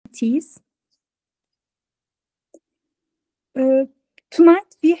attendees.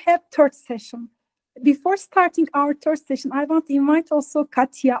 Tonight we have third session. Before starting our third session, I want to invite also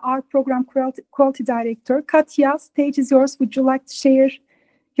Katya, our program quality director. Katya, stage is yours. Would you like to share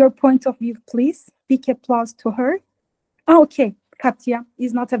your point of view, please? Big applause to her. Oh, okay, Katya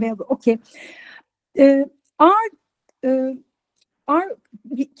is not available. Okay. Our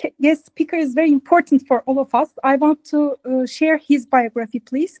guest speaker is very important for all of us. I want to share his biography,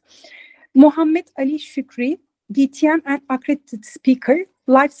 please. Mohamed Ali Shukri, DTM and accredited speaker,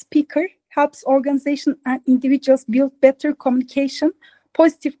 live speaker, helps organizations and individuals build better communication,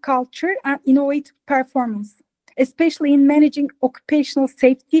 positive culture, and innovative performance, especially in managing occupational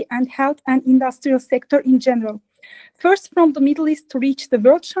safety and health and industrial sector in general. First from the Middle East to reach the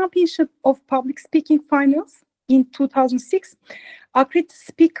World Championship of Public Speaking Finals in 2006, accredited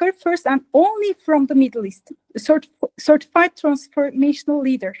speaker first and only from the Middle East, certified transformational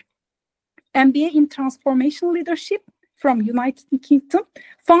leader, MBA in transformational leadership from United Kingdom,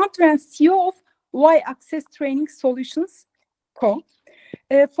 founder and CEO of Y Access Training Solutions Co.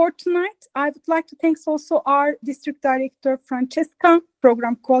 For tonight, I would like to thank also our district director, Francesca,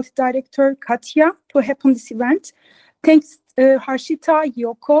 program quality director, Katya, to happen this event. Thanks, Harshita,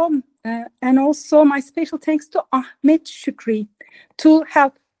 Yoko, and also my special thanks to Ahmed Shukri to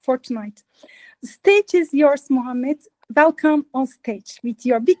help for tonight. The stage is yours, Mohamed. Welcome on stage with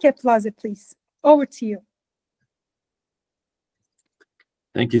your big applause, please. Over to you.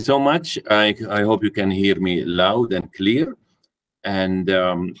 Thank you so much. I hope you can hear me loud and clear. And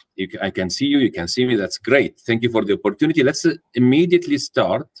I can see you, you can see me. That's great. Thank you for the opportunity. Let's immediately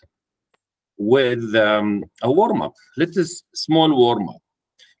start with a warm-up. Let's small warm-up.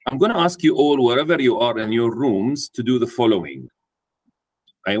 I'm going to ask you all, wherever you are in your rooms, to do the following.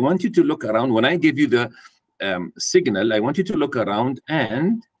 I want you to look around. When I give you the signal, I want you to look around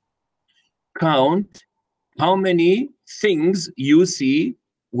and count how many things you see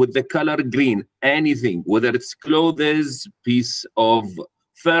with the color green. Anything, whether it's clothes, piece of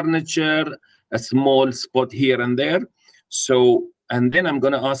furniture, a small spot here and there. So, and then I'm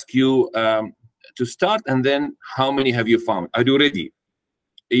going to ask you to start, and then how many have you found? Are you ready?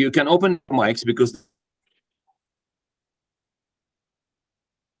 You can open mics because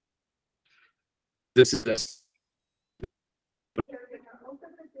this is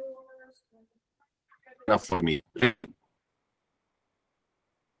enough for me. Okay.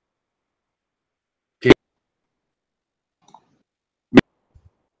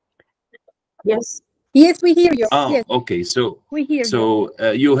 Yes. Yes, we hear you. Oh, yes. Okay. So we hear you. So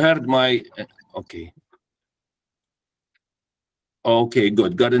you heard my okay. Okay,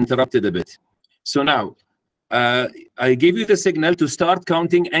 good. Got interrupted a bit. So now I give you the signal to start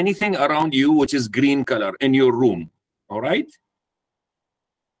counting anything around you which is green color in your room. All right?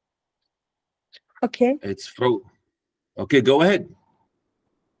 Okay. It's okay, go ahead.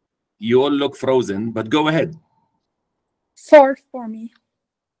 You all look frozen, but go ahead. 4 for me.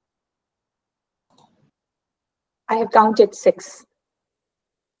 I have counted 6.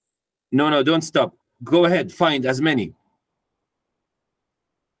 No, don't stop. Go ahead. Find as many.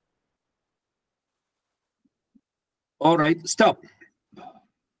 All right, stop.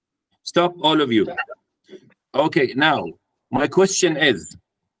 Stop, all of you. Okay, now, my question is,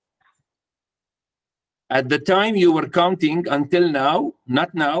 at the time you were counting until now,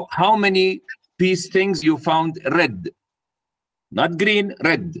 not now, how many piece things you found red? Not green,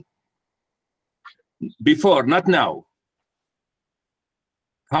 red. Before, not now.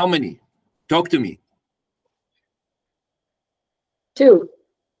 How many? Talk to me. 2.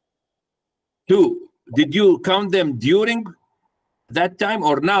 2. Did you count them during that time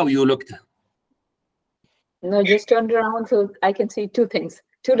or now you looked? No, just turned around so I can see 2 things.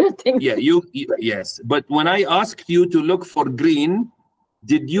 2 red things. Yeah, yes. But when I asked you to look for green,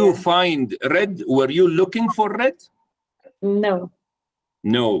 did you find red? Were you looking for red? No.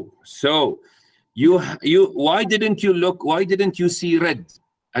 No. So why didn't you look? Why didn't you see red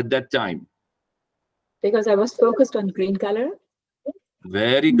at that time? Because I was focused on green color.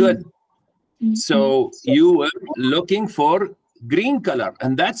 Very good. So you were looking for green color,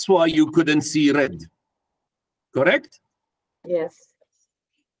 and that's why you couldn't see red. Correct? Yes.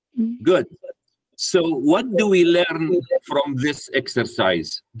 Good. So what do we learn from this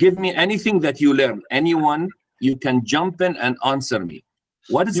exercise? Give me anything that you learn. Anyone, you can jump in and answer me.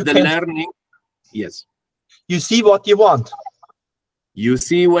 What is the learning? Yes. You see what you want. You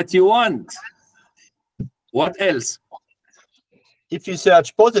see what you want. What else? If you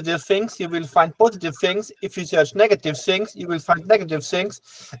search positive things, you will find positive things. If you search negative things, you will find negative things.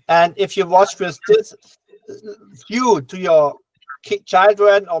 And if you watch with this view to your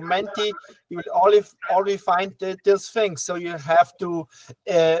children or mentee, you will only find these things. So you have to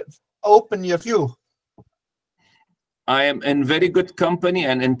open your view. I am in very good company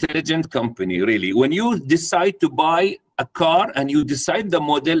and intelligent company, really. When you decide to buy a car and you decide the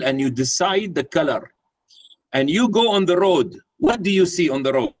model and you decide the color and you go on the road, what do you see on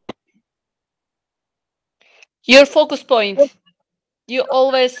the road? Your focus point. You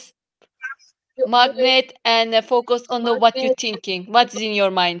always magnet and focus on what you're thinking, what's in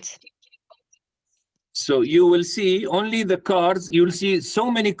your mind. So you will see only the cars, you'll see so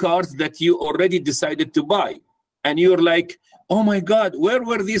many cars that you already decided to buy. And you're like, oh my God, where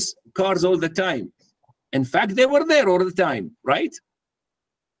were these cars all the time? In fact, they were there all the time, right?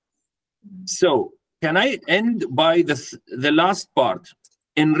 So can I end by the last part?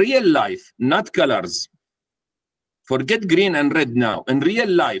 In real life, not colors. Forget green and red now. In real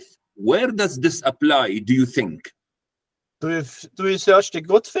life, where does this apply, do you think? Do you search the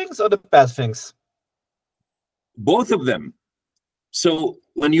good things or the bad things? Both of them. So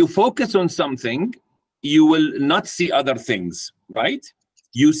when you focus on something, you will not see other things, right?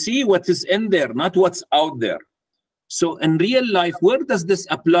 You see what is in there, not what's out there. So in real life, where does this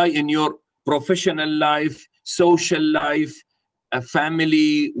apply in your professional life, social life,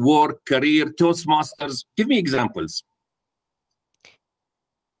 family, work, career, Toastmasters? Give me examples.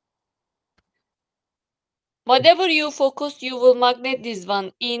 Whatever you focus, you will magnet this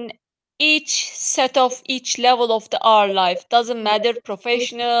one in each set of each level of our life. Doesn't matter,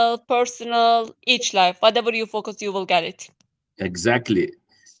 professional, personal, each life. Whatever you focus, you will get it. Exactly.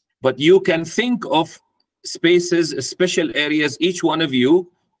 But you can think of spaces, special areas. Each one of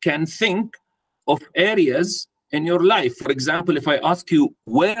you can think of areas in your life. For example, if I ask you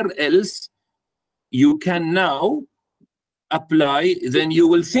where else you can now apply, then you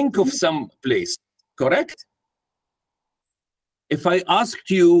will think of some place, correct? If I asked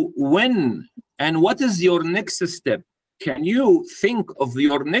you when and what is your next step, can you think of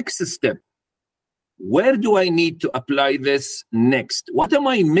your next step? Where do I need to apply this next? What am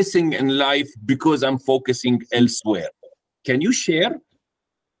I missing in life because I'm focusing elsewhere? Can you share?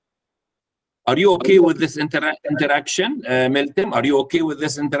 Are you okay with this interaction, Meltem? Are you okay with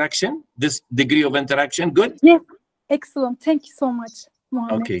this interaction, this degree of interaction? Good? Yeah, excellent. Thank you so much,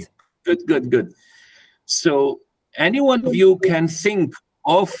 Mohamed. Okay, good, good, good. So any one of you can think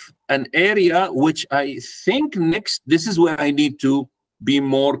of an area which I think next, this is where I need to be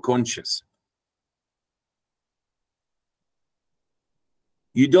more conscious.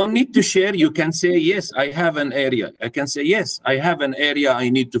 You don't need to share. You can say, yes, I have an area. I can say, yes, I have an area I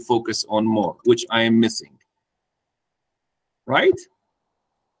need to focus on more, which I am missing. Right?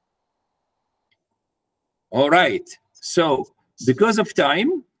 All right. So because of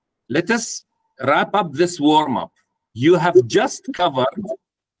time, let us wrap up this warm-up. You have just covered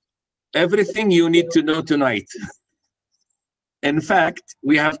everything you need to know tonight. In fact,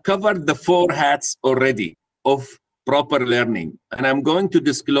 we have covered the 4 hats already of proper learning, and I'm going to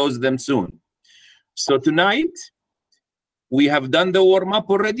disclose them soon. So tonight, we have done the warm-up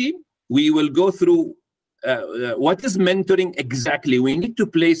already. We will go through what is mentoring exactly. We need to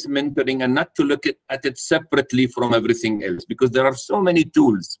place mentoring and not to look at it separately from everything else, because there are so many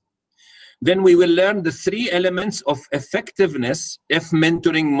tools. Then we will learn the 3 elements of effectiveness if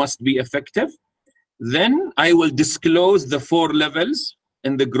mentoring must be effective. Then I will disclose the 4 levels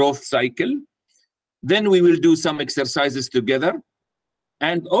in the growth cycle. Then we will do some exercises together.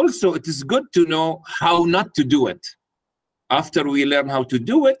 And also, it is good to know how not to do it. After we learn how to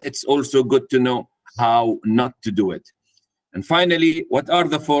do it, it's also good to know how not to do it. And finally, what are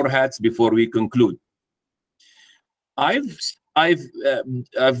the 4 hats before we conclude? I've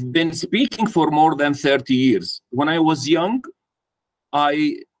been speaking for more than 30 years. When I was young,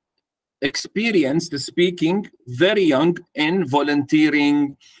 I experienced speaking very young in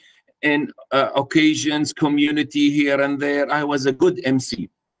volunteering, in occasions, community here and there. I was a good MC.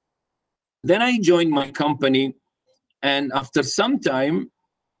 Then I joined my company, and after some time,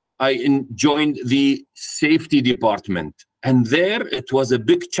 I joined the safety department. And there it was a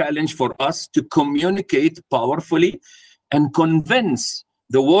big challenge for us to communicate powerfully and convince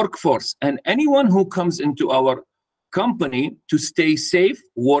the workforce and anyone who comes into our company to stay safe,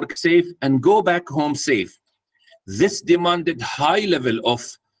 work safe, and go back home safe. This demanded high level of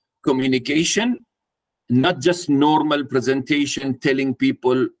communication, not just normal presentation, telling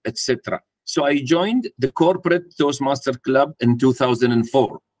people, etc. So I joined the corporate Toastmaster Club in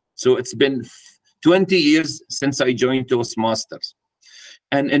 2004. So it's been 20 years since I joined Toastmasters.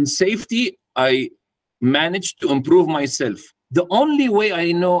 And in safety, I managed to improve myself. The only way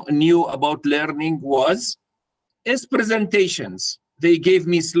I knew about learning was is presentations. They gave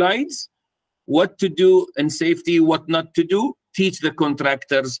me slides, what to do in safety, what not to do, teach the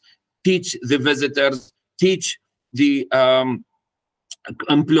contractors, teach the visitors, teach the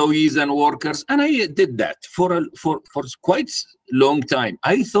employees and workers. And I did that for quite a long time.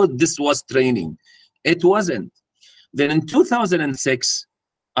 I thought this was training. It wasn't. Then in 2006,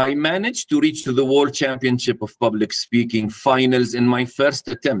 I managed to reach to the World Championship of Public Speaking finals in my first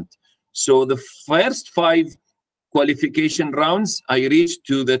attempt. So the first 5 qualification rounds, I reached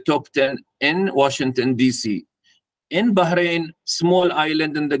to the top 10 in Washington, D.C. In Bahrain, small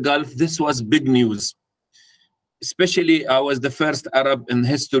island in the Gulf, this was big news. Especially, I was the first Arab in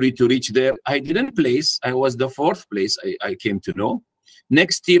history to reach there. I didn't place. I was the 4th place, I came to know.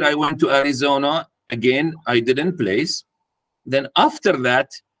 Next year, I went to Arizona. Again, I didn't place. Then after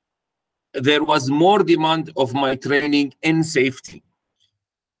that, there was more demand of my training in safety.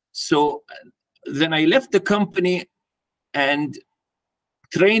 So then I left the company and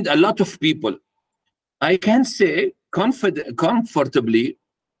trained a lot of people. I can say comfortably,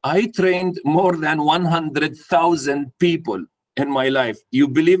 I trained more than 100,000 people in my life. You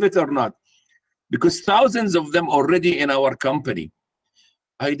believe it or not? Because thousands of them already in our company.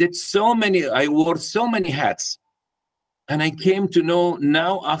 I did so many, I wore so many hats. And I came to know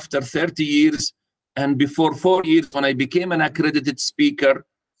now after 30 years and before 4 years when I became an accredited speaker,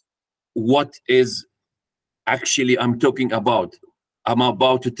 what is actually I'm talking about. I'm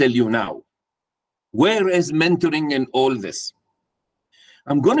about to tell you now. Where is mentoring in all this?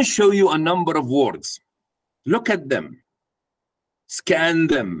 I'm going to show you a number of words. Look at them. Scan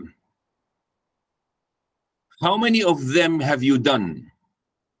them. How many of them have you done?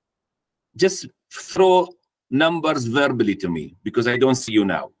 Just throw numbers verbally to me because I don't see you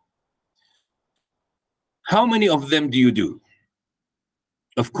now. How many of them do you do?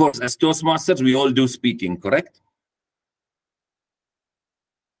 Of course, as Toastmasters, we all do speaking, correct?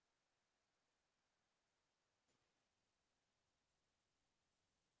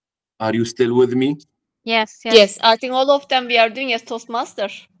 Are you still with me? Yes, yes. Yes, I think all of them we are doing as Toastmaster.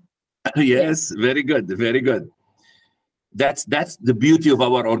 Yes, very good, very good. That's the beauty of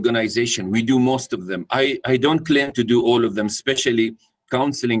our organization. We do most of them. I don't claim to do all of them, especially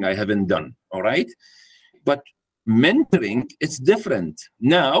counseling I haven't done, all right? But mentoring, it's different.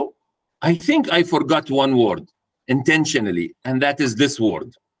 Now, I think I forgot one word intentionally, and that is this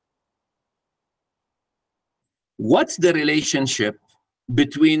word. What's the relationship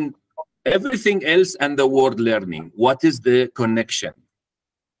between everything else and the word learning? What is the connection?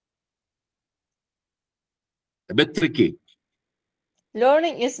 A bit tricky.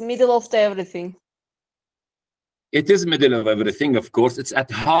 Learning is middle of the everything. It is middle of everything, of course. It's at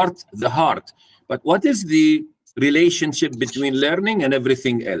heart, the heart. But what is the relationship between learning and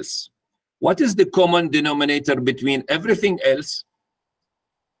everything else? What is the common denominator between everything else?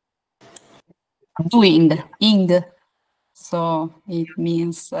 Doing, ing. So it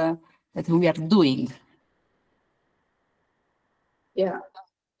means that we are doing. Yeah.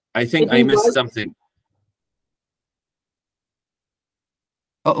 I think It I missed involves- something.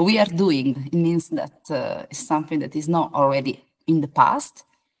 Oh, we are doing. It means that it's something that is not already in the past,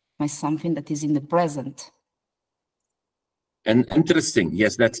 but something that is in the present. And interesting.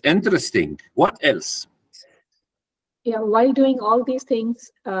 Yes, that's interesting. What else? Yeah, while doing all these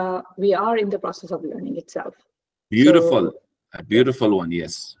things, we are in the process of learning itself. Beautiful. A beautiful one,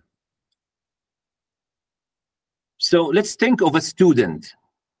 yes. So let's think of a student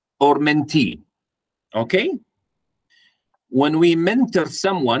or mentee, okay? When we mentor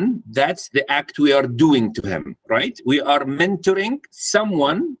someone, that's the act we are doing to him, right? We are mentoring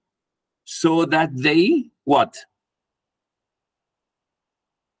someone so that they, what?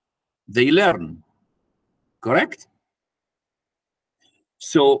 They learn, correct?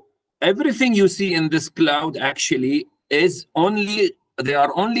 So everything you see in this cloud actually is only, they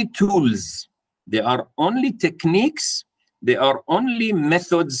are only tools. They are only techniques. They are only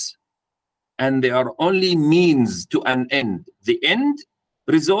methods, and they are only means to an end. The end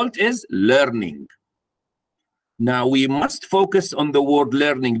result is learning. Now we must focus on the word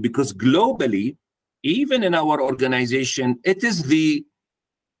learning because globally, even in our organization, it is the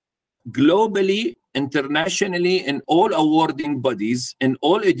globally, internationally, in all awarding bodies, in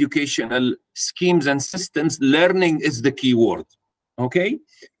all educational schemes and systems, learning is the key word, okay?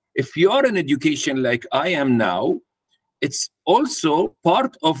 If you're in education like I am now, it's also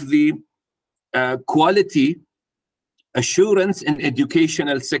part of the quality assurance in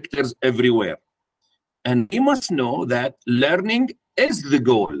educational sectors everywhere. And we must know that learning is the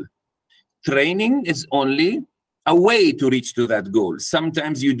goal. Training is only a way to reach to that goal.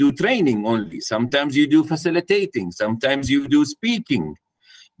 Sometimes you do training only. Sometimes you do facilitating. Sometimes you do speaking.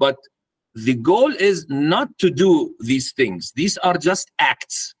 But the goal is not to do these things. These are just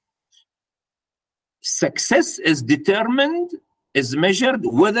acts. Success is determined, is measured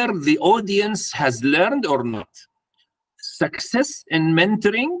whether the audience has learned or not. Success in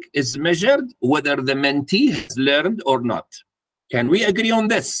mentoring is measured whether the mentee has learned or not. Can we agree on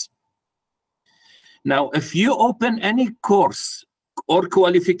this? Now, if you open any course or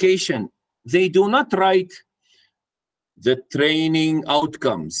qualification, they do not write the training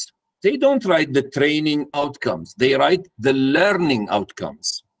outcomes. They don't write the training outcomes. They write the learning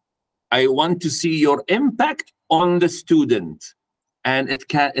outcomes. I want to see your impact on the student, and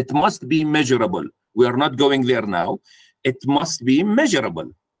it must be measurable. We are not going there now. It must be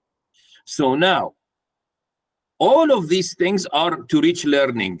measurable. So now, all of these things are to reach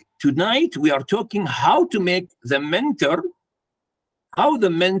learning. Tonight, we are talking how to make the mentor, how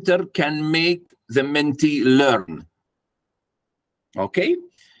the mentor can make the mentee learn. Okay?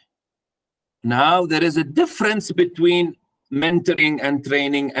 Now, there is a difference between mentoring and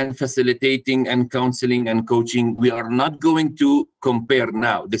training and facilitating and counseling and coaching. We are not going to compare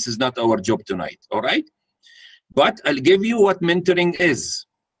now. This is not our job tonight, all right? But I'll give you what mentoring is,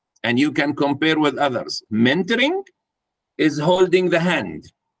 and you can compare with others. Mentoring is holding the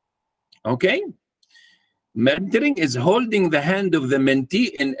hand, okay? Mentoring is holding the hand of the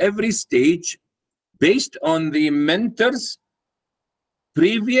mentee in every stage based on the mentor's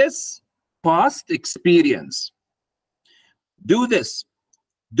previous past experience. Do this,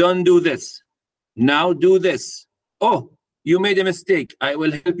 don't do this, now do this. Oh, you made a mistake, I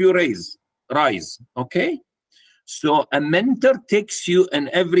will help you rise, okay? So a mentor takes you in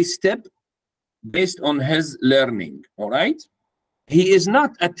every step based on his learning, all right? He is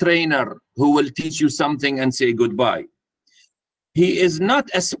not a trainer who will teach you something and say goodbye. He is not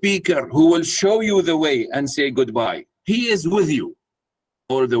a speaker who will show you the way and say goodbye. He is with you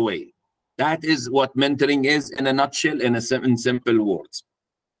all the way. That is what mentoring is in a nutshell, in simple words.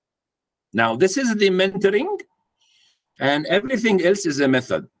 Now, this is the mentoring, and everything else is a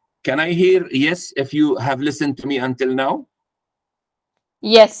method. Can I hear yes if you have listened to me until now?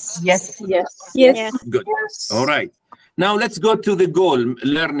 Yes. Yes. Yes. Yes. Good. All right. Now let's go to the goal,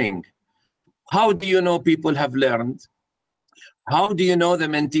 learning. How do you know people have learned? How do you know the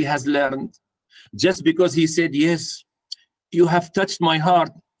mentee has learned? Just because he said, yes, you have touched my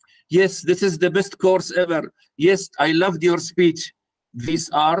heart. Yes, this is the best course ever. Yes, I loved your speech. These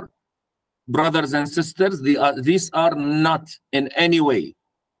are, brothers and sisters, these are not in any way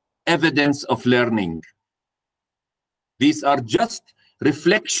evidence of learning. These are just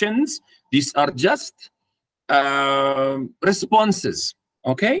reflections. These are just responses,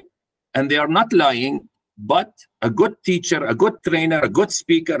 okay? And they are not lying, but a good teacher, a good trainer, a good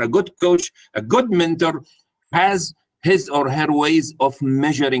speaker, a good coach, a good mentor has his or her ways of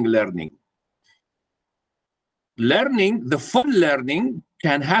measuring learning. Learning, the full learning,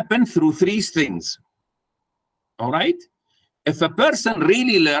 can happen through three things, all right? If a person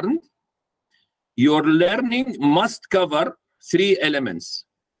really learned, your learning must cover three elements.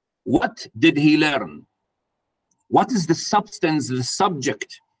 What did he learn? What is the substance, the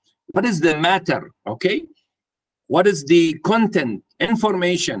subject? What is the matter, okay? What is the content,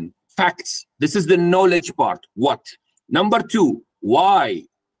 information, facts? This is the knowledge part, what? Number two, why?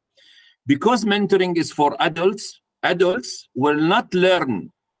 Because mentoring is for adults, adults will not learn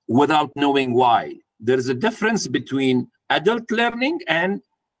without knowing why. There is a difference between adult learning and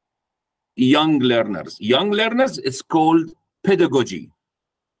young learners. Young learners, it's called pedagogy.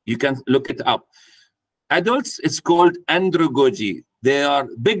 You can look it up. Adults, it's called andragogy. There are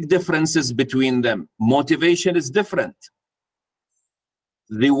big differences between them. Motivation is different.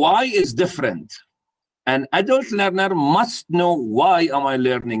 The why is different. An adult learner must know, why am I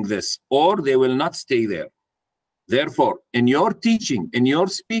learning this? Or they will not stay there. Therefore, in your teaching, in your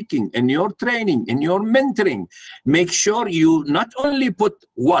speaking, in your training, in your mentoring, make sure you not only put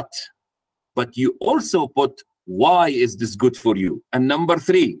what, but you also put why is this good for you. And number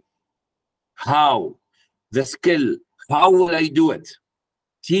three, how, the skill, how will I do it?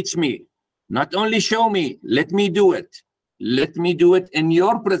 Teach me, not only show me, let me do it. Let me do it in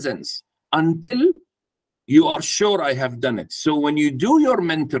your presence until you are sure I have done it. So when you do your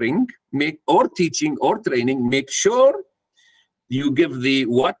mentoring, or teaching or training, make sure you give the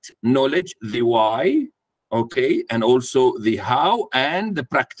what, knowledge, the why, okay, and also the how and the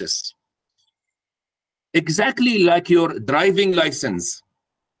practice. Exactly like your driving license.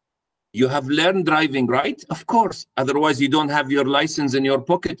 You have learned driving, right? Of course. Otherwise, you don't have your license in your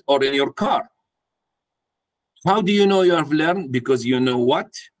pocket or in your car. How do you know you have learned? Because you know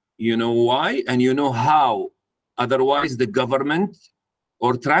what, you know why, and you know how. Otherwise, the government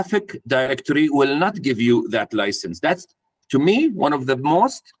or traffic directory will not give you that license. That's, to me, one of the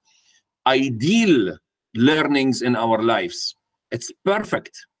most ideal learnings in our lives. It's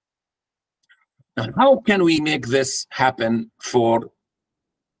perfect. Now, how can we make this happen for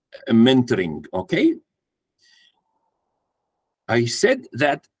mentoring? Okay. I said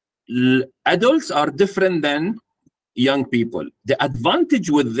that adults are different than young people. The advantage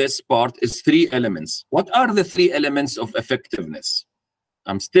with this part is 3 elements. What are the 3 elements of effectiveness?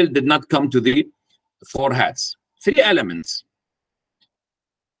 I'm still did not come to the 4 hats. 3 elements.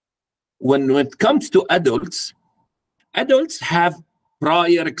 When it comes to adults, adults have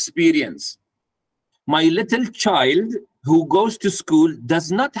prior experience. My little child who goes to school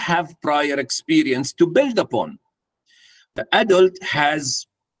does not have prior experience to build upon. The adult has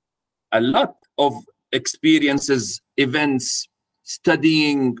a lot of experiences, events,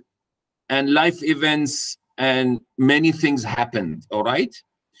 studying, and life events, and many things happened, all right?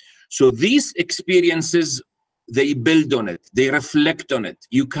 So these experiences, they build on it, they reflect on it.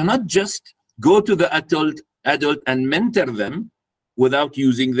 You cannot just go to the adult and mentor them without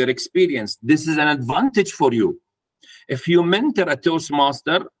using their experience. This is an advantage for you. If you mentor a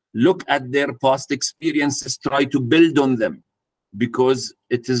Toastmaster, look at their past experiences, try to build on them, because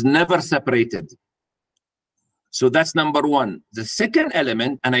it is never separated. So that's number 1. The second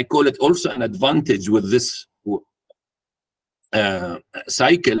element, and I call it also an advantage with this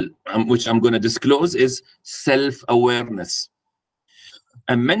cycle, which I'm going to disclose, is self-awareness.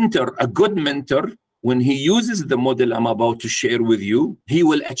 A mentor, a good mentor, when he uses the model I'm about to share with you, he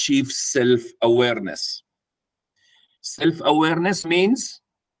will achieve self-awareness. Self-awareness means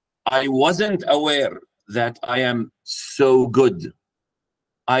I wasn't aware that I am so good.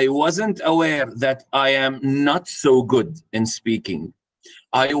 I wasn't aware that I am not so good in speaking.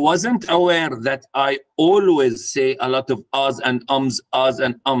 I wasn't aware that I always say a lot of ahs and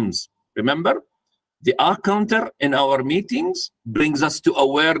ums. Remember, the ah counter in our meetings brings us to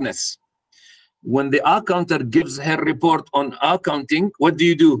awareness. When the ah counter gives her report on ah counting, what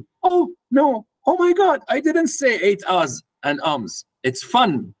do? Oh, no. Oh my God, I didn't say 8 ahs and ums. It's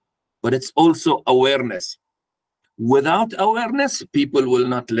fun, but it's also awareness. Without awareness, people will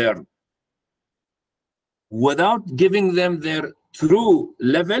not learn. Without giving them their true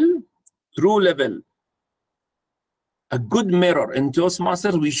level, a good mirror. In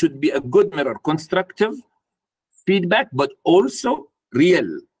Toastmasters, we should be a good mirror, constructive feedback, but also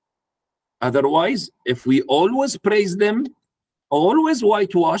real. Otherwise, if we always praise them, always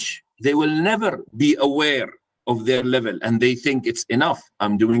whitewash, they will never be aware of their level, and they think it's enough.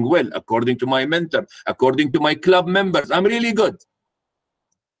 I'm doing well according to my mentor, according to my club members. I'm really good.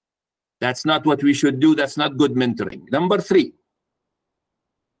 That's not what we should do. That's not good mentoring. Number 3,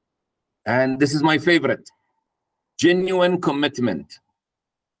 and this is my favorite, genuine commitment.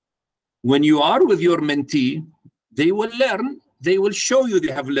 When you are with your mentee, they will learn. They will show you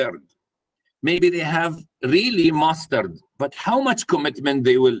they have learned. Maybe they have really mastered, but how much commitment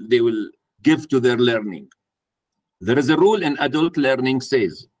they will give to their learning. There is a rule in adult learning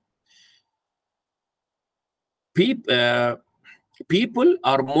says, people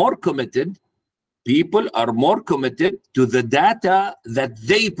are more committed to the data that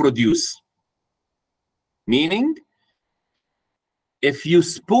they produce. Meaning, if you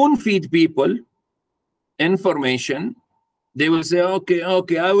spoon feed people information, they will say,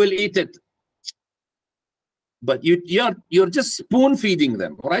 okay, I will eat it. But you're just spoon feeding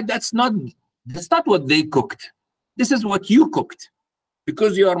them, right? That's not what they cooked. This is what you cooked.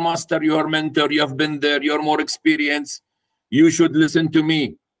 Because you are master, you are mentor, you have been there, you're more experienced, you should listen to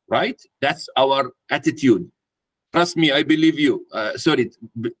me, right? That's our attitude. Trust me, I believe you.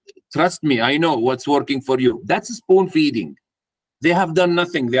 Trust me, I know what's working for you. That's spoon feeding. They have done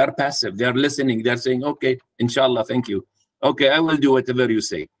nothing. They are passive. They are listening. They're saying, okay, inshallah, thank you. Okay, I will do whatever you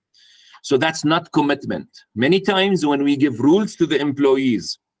say. So that's not commitment. Many times when we give rules to the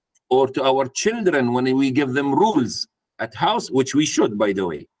employees or to our children, when we give them rules at house, which we should, by the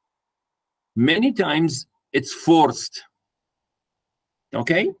way, many times it's forced.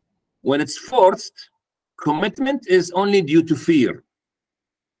 Okay? When it's forced, commitment is only due to fear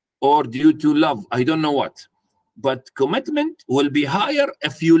or due to love. I don't know what. But commitment will be higher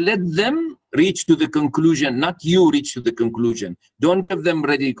if you let them reach to the conclusion, not you reach to the conclusion. Don't give them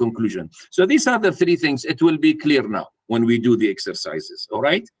ready conclusion. So these are the 3 things. It will be clear now when we do the exercises, all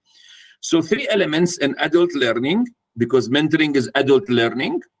right? So 3 elements in adult learning, because mentoring is adult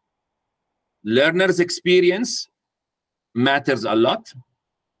learning. Learner's experience matters a lot.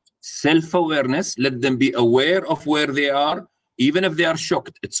 Self-awareness, let them be aware of where they are, even if they are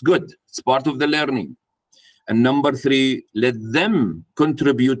shocked. It's good. It's part of the learning. And number 3, let them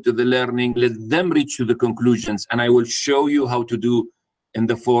contribute to the learning. Let them reach to the conclusions. And I will show you how to do in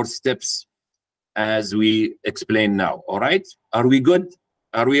the 4 steps as we explain now. All right? Are we good?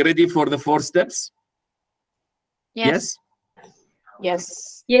 Are we ready for the 4 steps? Yes?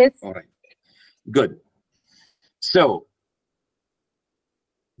 Yes. Yes. All right. Good. So,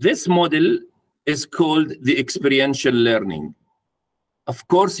 this model is called the experiential learning. Of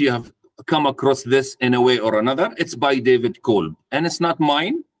course, you have come across this in a way or another. It's by David Kolb, and it's not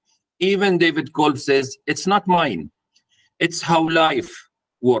mine. Even David Kolb says it's not mine. It's how life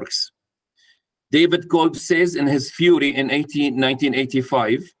works. David Kolb says in his Fury in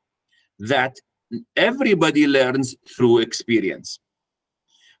 1985 that everybody learns through experience.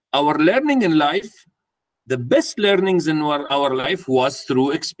 Our learning in life, the best learnings in our life was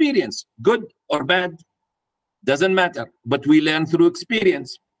through experience. Good or bad, doesn't matter, but we learn through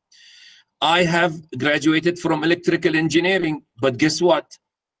experience. I have graduated from electrical engineering, but guess what?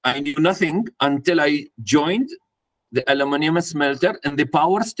 I knew nothing until I joined the aluminum smelter and the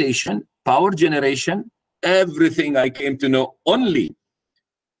power station, power generation, everything I came to know only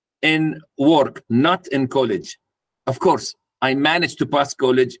in work, not in college. Of course, I managed to pass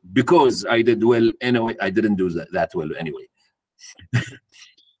college because I did well anyway. I didn't do that well anyway.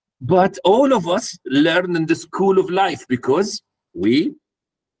 But all of us learn in the school of life because we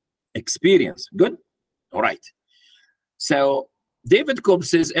experience. Good? All right. So David Kolb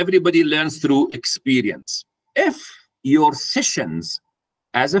says everybody learns through experience. If your sessions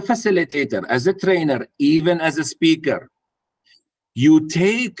as a facilitator, as a trainer, even as a speaker, you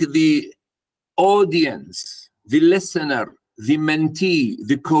take the audience, the listener, the mentee,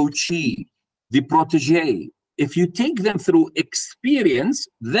 the coachee, the protege, if you take them through experience,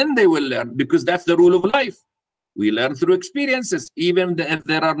 then they will learn, because that's the rule of life. We learn through experiences. Even if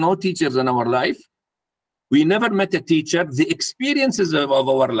there are no teachers in our life, we never met a teacher, the experiences of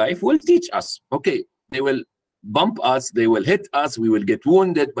our life will teach us. Okay, they will bump us, they will hit us, we will get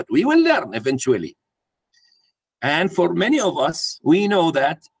wounded, but we will learn eventually. And for many of us, we know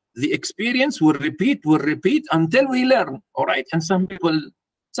that the experience will repeat until we learn, all right? And some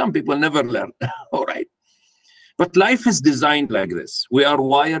people never learn, all right? But life is designed like this. We are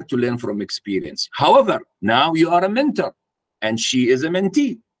wired to learn from experience. However, now you are a mentor and she is a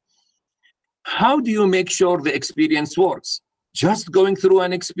mentee. How do you make sure the experience works? Just going through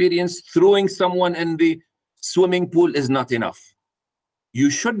an experience, throwing someone in the swimming pool is not enough.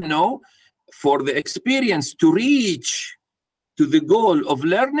 You should know, for the experience to reach to the goal of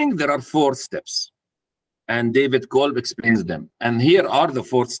learning, there are 4 steps. And David Kolb explains them. And here are the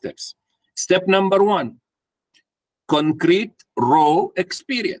 4 steps. Step number 1, concrete, raw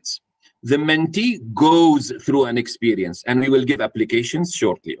experience. The mentee goes through an experience, and we will give applications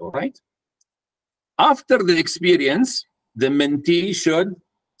shortly, all right? After the experience, the mentee should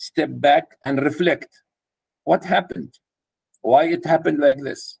step back and reflect. What happened? Why it happened like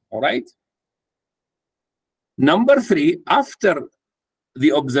this, all right? Number 3, after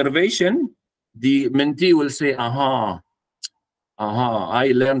the observation, the mentee will say, aha,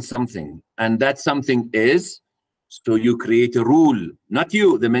 I learned something. And that something is, so you create a rule. Not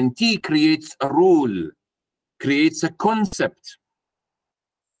you, the mentee creates a rule, creates a concept.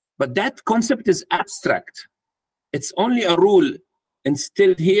 But that concept is abstract. It's only a rule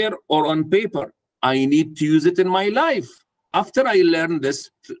instilled here or on paper. I need to use it in my life. After I learn this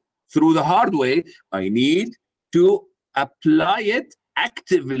through the hard way, I need to apply it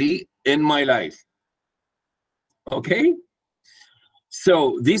actively in my life. Okay?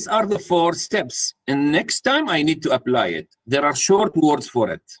 So these are the 4 steps. And next time I need to apply it. There are short words for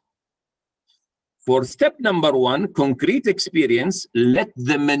it. For step number 1, concrete experience, let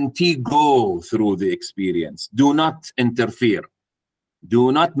the mentee go through the experience. Do not interfere.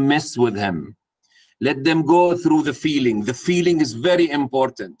 Do not mess with him. Let them go through the feeling. The feeling is very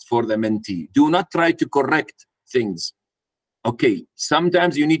important for the mentee. Do not try to correct things. Okay,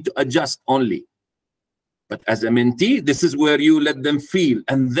 sometimes you need to adjust only. But as a mentee, this is where you let them feel.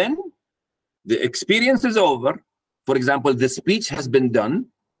 And then the experience is over. For example, the speech has been done.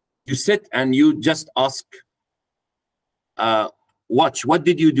 You sit and you just ask, watch, what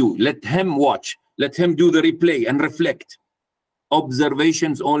did you do? Let him watch. Let him do the replay and reflect.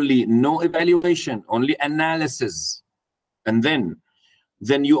 Observations only, no evaluation, only analysis. And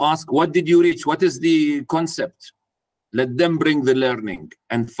then you ask, what did you reach? What is the concept? Let them bring the learning.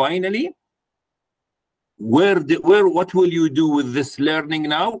 And finally, what will you do with this learning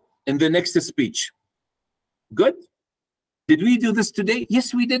now in the next speech? Good? Did we do this today?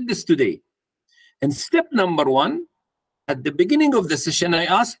 Yes, we did this today. And step number 1, at the beginning of the session, I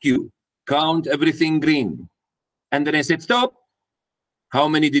asked you, count everything green. And then I said, stop. How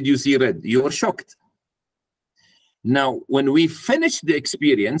many did you see red? You were shocked. Now, when we finished the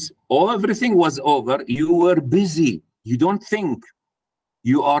experience, everything was over. You were busy. You don't think.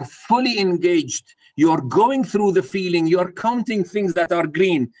 You are fully engaged. You are going through the feeling. You are counting things that are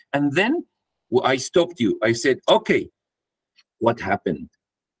green. And then I stopped you. I said, okay, what happened?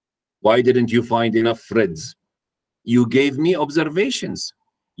 Why didn't you find enough reds? You gave me observations.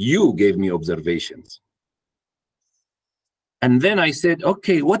 You gave me observations. And then I said,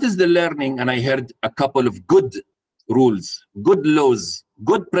 okay, what is the learning? And I heard a couple of good rules, good laws,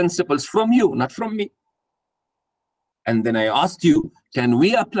 good principles from you, not from me. And then I asked you, can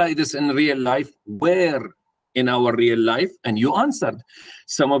we apply this in real life? Where in our real life? And you answered.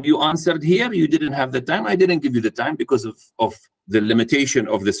 Some of you answered here. You didn't have the time. I didn't give you the time because of the limitation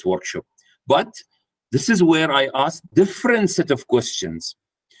of this workshop. But this is where I asked different set of questions.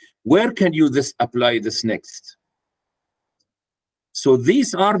 Where can you apply this next? So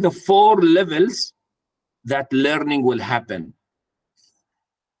these are the 4 levels that learning will happen.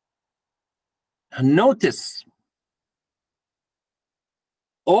 Notice,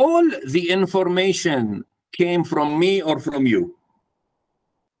 all the information came from me or from you?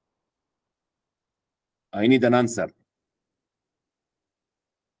 I need an answer.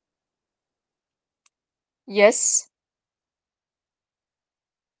 Yes.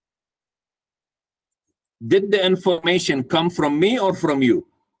 Did the information come from me or from you?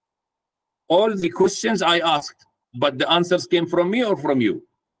 All the questions I asked, but the answers came from me or from you?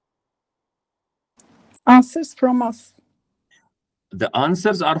 Answers from us. The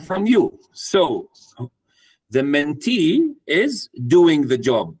answers are from you. So the mentee is doing the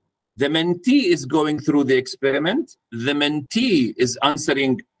job. The mentee is going through the experiment. The mentee is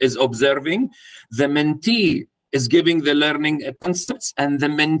answering, is observing. The mentee is giving the learning concepts, and the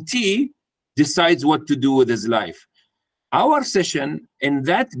mentee decides what to do with his life. Our session in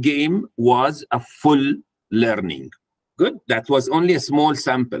that game was a full learning. Good. That was only a small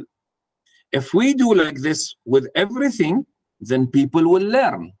sample. If we do like this with everything, then people will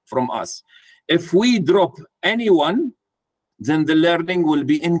learn from us. If we drop anyone, then the learning will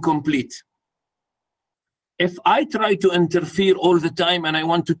be incomplete. If I try to interfere all the time and I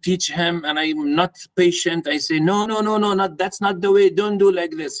want to teach him and I'm not patient, I say, no, that's not the way, don't do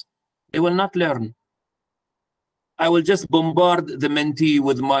like this. They will not learn. I will just bombard the mentee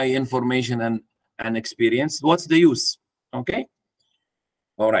with my information and experience. What's the use? Okay?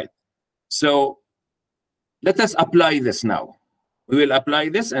 All right. So let us apply this now. We will apply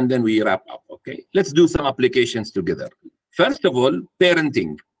this and then we wrap up. Okay? Let's do some applications together. First of all,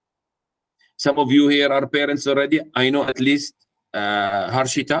 parenting. Some of you here are parents already. I know at least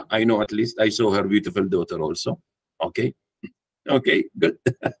Harshita. I know at least. I saw her beautiful daughter also. Okay? Okay, good.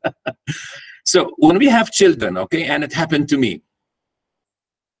 So when we have children, okay, and it happened to me,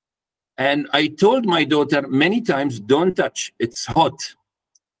 and I told my daughter many times, don't touch, it's hot,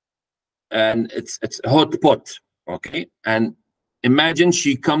 and it's a hot pot, okay? And imagine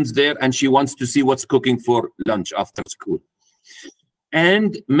she comes there and she wants to see what's cooking for lunch after school.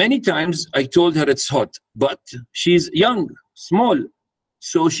 And many times I told her it's hot, but she's young, small,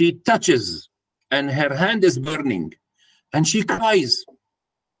 so she touches and her hand is burning and she cries,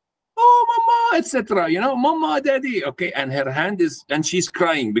 oh mama, etc., you know, mama, daddy, okay, and her hand is, and she's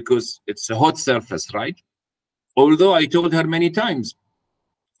crying because it's a hot surface, right? Although I told her many times.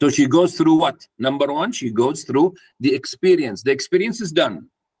 So she goes through what? Number 1, she goes through the experience. The experience is done.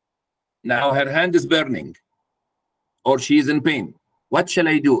 Now her hand is burning or she is in pain. What shall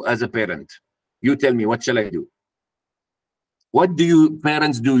I do as a parent? You tell me, what shall I do? What do you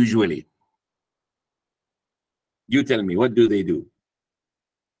parents do usually? You tell me, what do they do?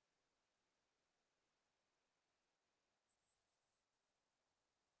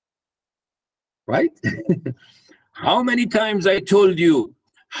 Right? How many times I told you,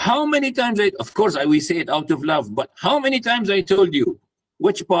 how many times of course we say it out of love, but how many times I told you,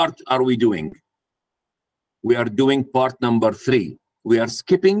 which part are we doing? We are doing part number 3. We are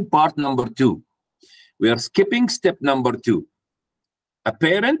skipping part number 2. We are skipping step number 2. A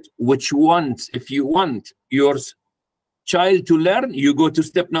parent which wants, if you want your child to learn, you go to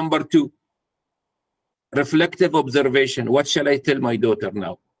step number 2. Reflective observation. What shall I tell my daughter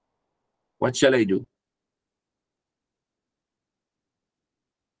now? What shall I do?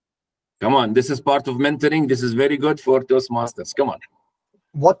 Come on, this is part of mentoring. This is very good for Toastmasters. Come on.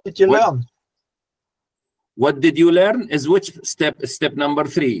 What did you learn? What did you learn is which step? Step number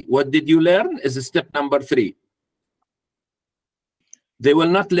 3. What did you learn is step number 3. They will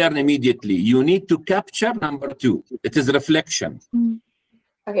not learn immediately. You need to capture number 2. It is reflection.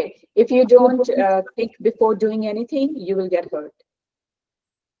 Okay. If you don't think before doing anything, you will get hurt.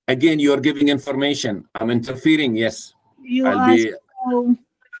 Again, you're giving information. I'm interfering. Yes. You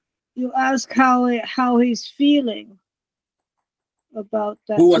ask how he's feeling about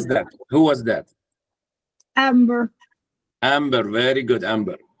that. Who was that? Who was that? Amber. Amber. Very good,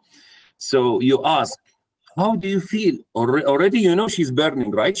 Amber. So you ask, how do you feel? Already you know she's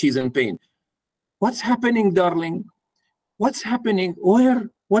burning, right? She's in pain. What's happening, darling? What's happening? Where?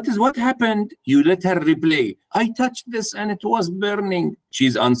 What happened? You let her replay. I touched this and it was burning.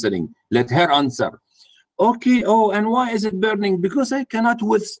 She's answering. Let her answer. Okay. Oh, and why is it burning? Because I cannot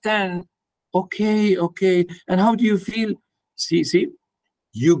withstand. Okay. And how do you feel? See?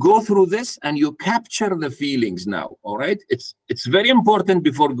 You go through this and you capture the feelings now. All right. It's very important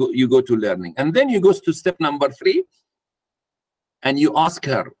before you go to learning. And then you go to step number 3 and you ask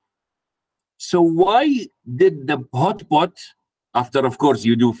her, so why did the hot pot, after of course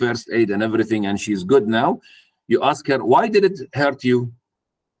you do first aid and everything and she's good now, you ask her, why did it hurt you?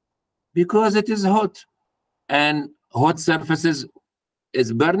 Because it is hot, and hot surfaces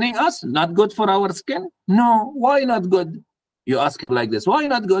is burning us, not good for our skin. No, why not good? You ask her like this, why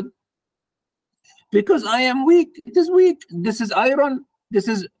not good? Because I am weak. It is weak. This is iron, this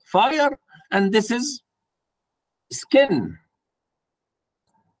is fire, and this is skin.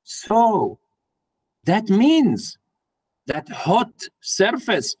 So that means that hot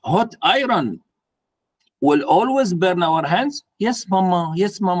surface, hot iron will always burn our hands. Yes, mama.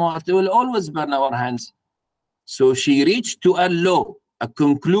 Yes, mama. It will always burn our hands. So she reached to a law, a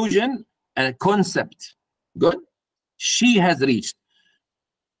conclusion, a concept. Good. She has reached.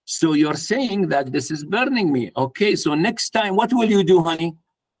 So you're saying that this is burning me. Okay, so next time, what will you do, honey?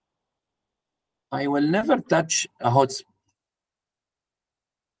 I will never touch a hot spot.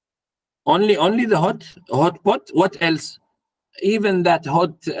 Only the hot pot. What else? Even that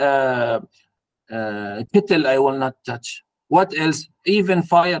hot kettle I will not touch. What else? Even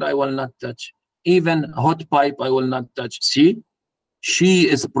fire I will not touch. Even hot pipe I will not touch. See, she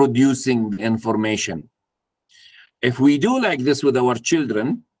is producing information. If we do like this with our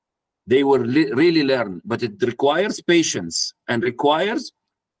children, they will really learn. But it requires patience and requires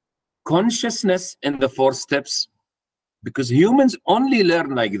consciousness in the 4 steps, because humans only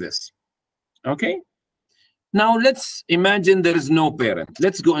learn like this. Okay, now let's imagine there is no parent.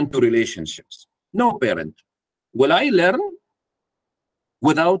 Let's go into relationships. No parent. Will I learn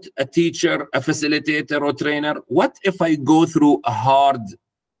without a teacher, a facilitator, or trainer? What if I go through a hard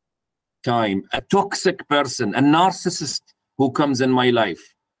time, a toxic person, a narcissist who comes in my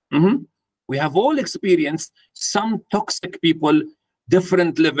life? We have all experienced some toxic people,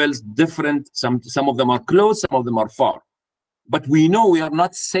 different levels, different. Some of them are close, some of them are far. But we know we are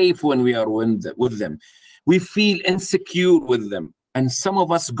not safe when we are with them. We feel insecure with them. And some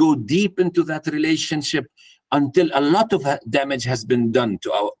of us go deep into that relationship until a lot of damage has been done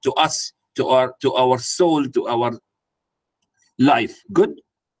to us, to our soul, to our life. Good?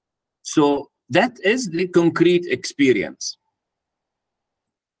 So that is the concrete experience.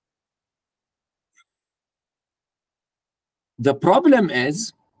 The problem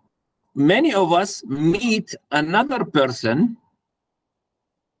is, many of us meet another person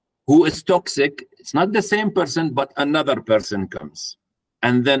who is toxic. It's not the same person, but another person comes.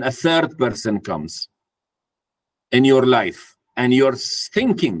 And then a third person comes in your life. And you're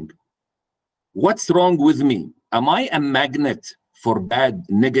thinking, what's wrong with me? Am I a magnet for bad,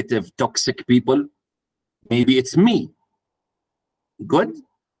 negative, toxic people? Maybe it's me. Good?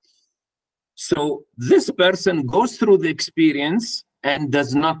 So this person goes through the experience and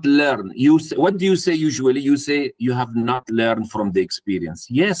does not learn. What do you say usually? You say you have not learned from the experience.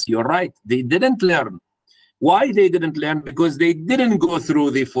 Yes, you're right. They didn't learn. Why they didn't learn? Because they didn't go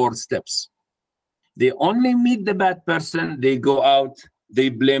through the 4 steps. They only meet the bad person. They go out. They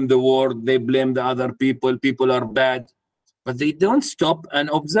blame the world. They blame the other people. People are bad. But they don't stop and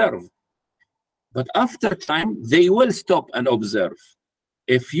observe. But after time, they will stop and observe.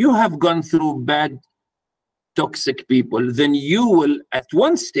 If you have gone through bad, toxic people, then you will, at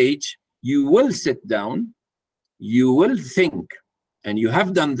one stage, you will sit down, you will think, and you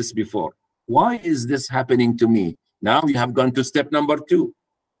have done this before. Why is this happening to me? Now you have gone to step number 2.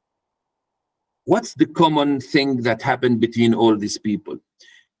 What's the common thing that happened between all these people?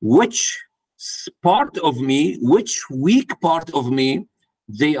 Which part of me, which weak part of me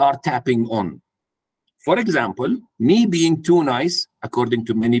they are tapping on? For example, me being too nice, according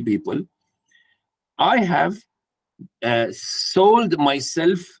to many people, I have sold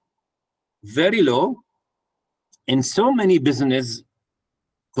myself very low in so many business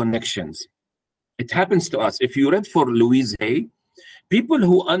connections. It happens to us. If you read for Louise Hay, people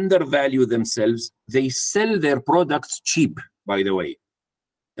who undervalue themselves, they sell their products cheap, by the way.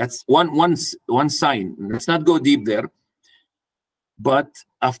 That's one sign. Let's not go deep there. But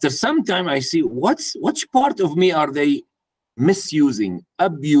after some time, I see which part of me are they misusing,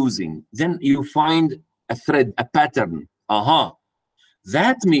 abusing. Then you find a thread, a pattern.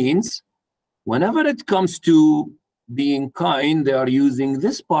 That means whenever it comes to being kind, they are using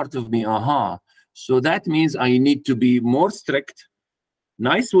this part of me. So that means I need to be more strict,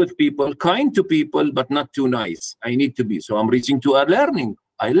 nice with people, kind to people, but not too nice. I need to be. So I'm reaching to a learning.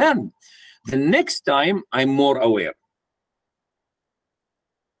 I learn. The next time, I'm more aware.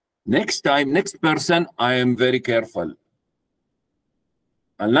 Next time, next person, I am very careful.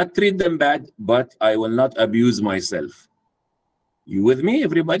 I'll not treat them bad, but I will not abuse myself. You with me,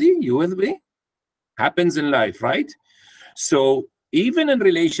 everybody? You with me? Happens in life, right? So even in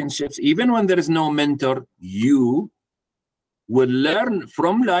relationships, even when there is no mentor, you will learn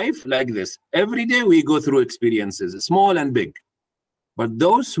from life like this. Every day we go through experiences, small and big. But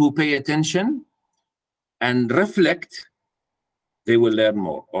those who pay attention and reflect, they will learn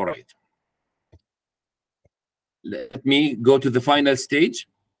more. All right. Let me go to the final stage.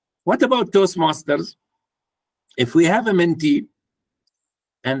 What about Toastmasters? If we have a mentee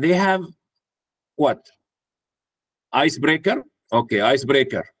and they have what? Icebreaker? Okay,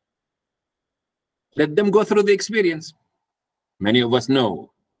 icebreaker. Let them go through the experience. Many of us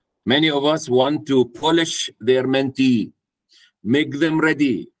know. Many of us want to polish their mentee, make them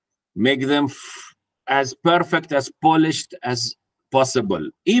ready, make them as perfect, as polished as possible.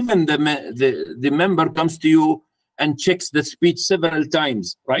 Even the member comes to you and checks the speech several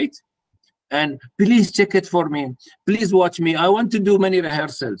times, right? And please check it for me. Please watch me. I want to do many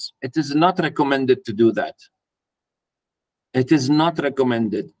rehearsals. It is not recommended to do that. It is not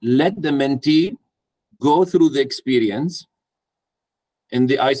recommended. Let the mentee go through the experience, in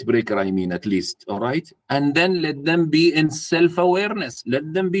the icebreaker, I mean, at least, all right? And then let them be in self-awareness.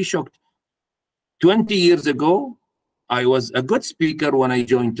 Let them be shocked. 20 years ago, I was a good speaker when I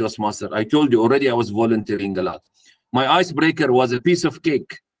joined Toastmaster. I told you already I was volunteering a lot. My icebreaker was a piece of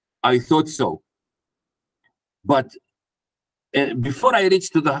cake. I thought so. But before I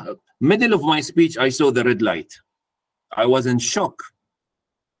reached to the middle of my speech, I saw the red light. I was in shock.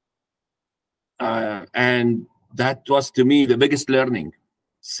 And that was, to me, the biggest learning.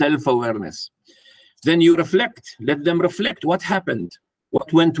 Self-awareness. Then you reflect. Let them reflect. What happened?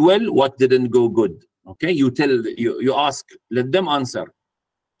 What went well? What didn't go good? Okay, you ask. Let them answer.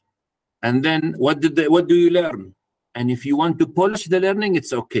 And then what do you learn? And if you want to polish the learning,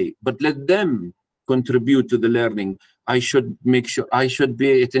 it's okay. But let them contribute to the learning. I should make sure. I should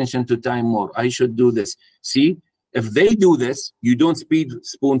pay attention to time more. I should do this. See, if they do this, you don't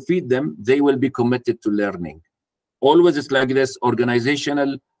spoon feed them. They will be committed to learning. Always it's like this,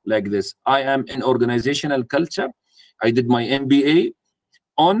 organizational, like this. I am in organizational culture. I did my MBA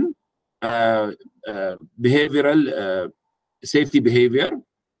on behavioral safety behavior,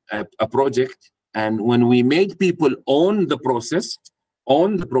 a project. And when we made people own the process,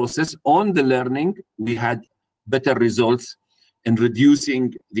 own the learning, we had better results in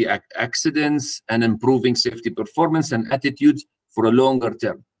reducing the accidents and improving safety performance and attitudes for a longer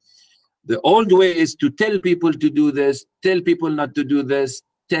term. The old way is to tell people to do this, tell people not to do this,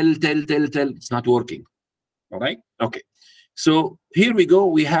 tell. It's not working. All right? Okay. So here we go.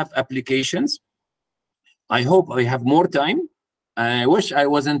 We have applications. I hope I have more time. I wish I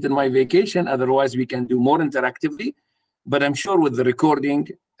wasn't in my vacation. Otherwise, we can do more interactively. But I'm sure with the recording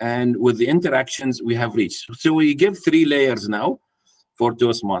and with the interactions, we have reached. So we give 3 layers now for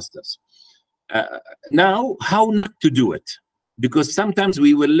Toastmasters. Now, how not to do it? Because sometimes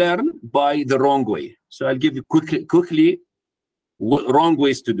we will learn by the wrong way. So I'll give you quickly wrong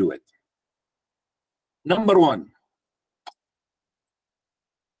ways to do it. Number 1,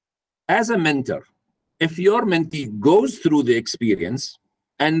 as a mentor, if your mentee goes through the experience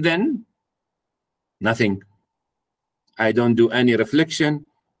and then nothing, I don't do any reflection,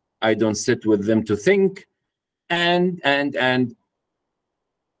 I don't sit with them to think, and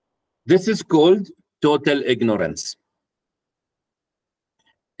this is called total ignorance.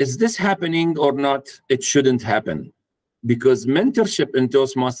 Is this happening or not? It shouldn't happen, because mentorship in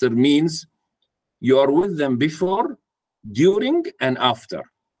Toastmaster means you are with them before, during, and after.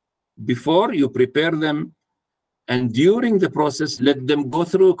 Before, you prepare them, and during the process, let them go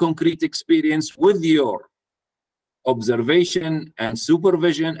through a concrete experience with your observation and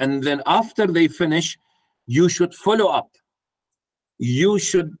supervision, and then after they finish, you should follow up. You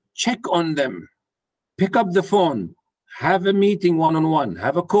should check on them, pick up the phone, have a meeting one-on-one,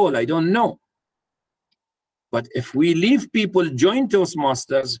 have a call, I don't know. But if we leave people join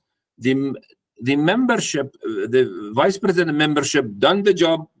Toastmasters, the membership, the vice president membership done the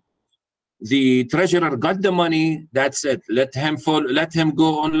job, the treasurer got the money, that's it. Let him follow, let him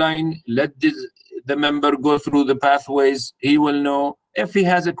go online, let the member go through the pathways, he will know. If he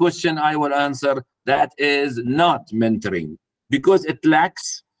has a question, I will answer. That is not mentoring, because it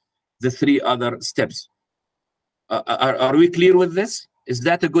lacks the 3 other steps. Are we clear with this? Is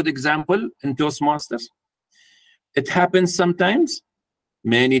that a good example in Toastmasters? It happens sometimes,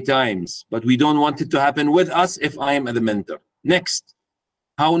 many times, but we don't want it to happen with us if I am the mentor. Next,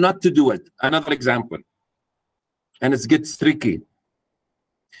 how not to do it. Another example, and it gets tricky.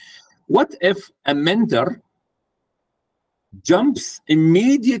 What if a mentor jumps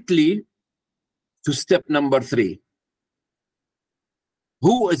immediately to step number 3?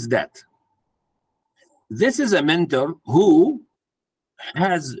 Who is that? This is a mentor who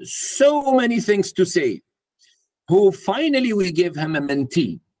has so many things to say, who finally we give him a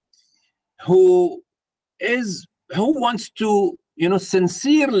mentee, who wants to,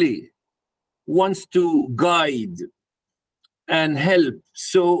 sincerely wants to guide and help.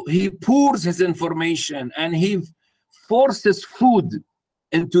 So he pours his information and he forces food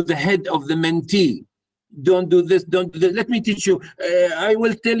into the head of the mentee. Don't do this, don't do this. Let me teach you. I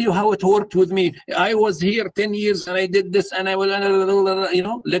will tell you how it worked with me. I was here 10 years and I did this, and I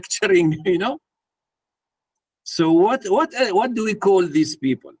will, lecturing, So what do we call these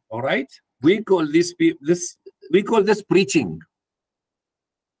people? All right, we call these people we call this preaching.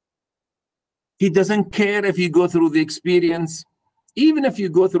 He doesn't care if you go through the experience, even if you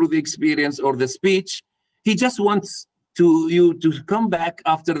go through the experience or the speech. He just wants you to come back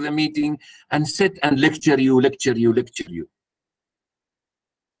after the meeting and sit and lecture you.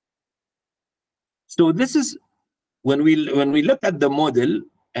 So this is when we look at the model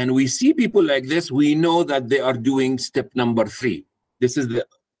and we see people like this, we know that they are doing step number 3. This is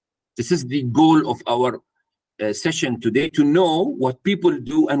the goal of our session today, to know what people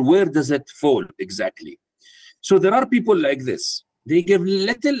do and where does it fall exactly. So there are people like this. They give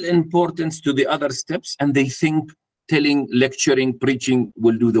little importance to the other steps, and they think telling, lecturing, preaching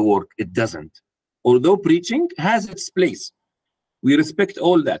will do the work. It doesn't. Although preaching has its place, we respect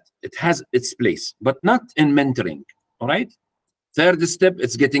all that. It has its place, but not in mentoring. All right. 3rd step,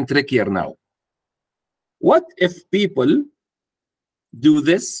 it's getting trickier now. What if people do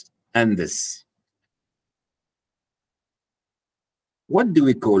this and this? What do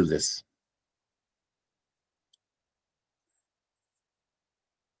we call this?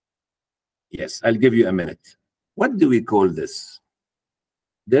 Yes, I'll give you a minute. What do we call this?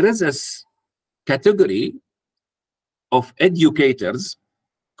 There is a category of educators,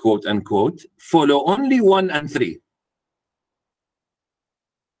 quote unquote, follow only 1 and 3.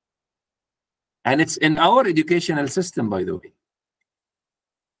 And it's in our educational system, by the way.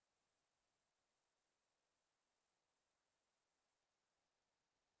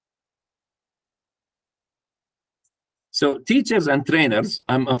 So teachers and trainers,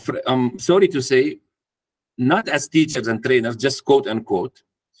 I'm sorry to say, not as teachers and trainers, just quote unquote,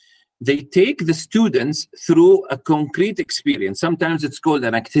 they take the students through a concrete experience. Sometimes it's called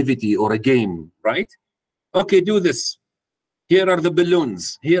an activity or a game, right? Okay, do this. Here are the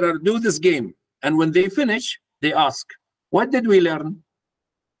balloons. Do this game. And when they finish, they ask, what did we learn?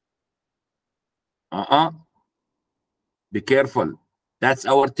 Be careful. That's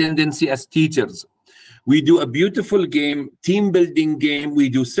our tendency as teachers. We do a beautiful game, team building game. We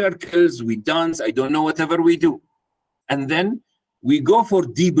do circles, we dance, I don't know, whatever we do. And then we go for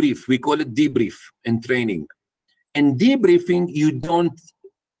debrief. We call it debrief in training. In debriefing, you don't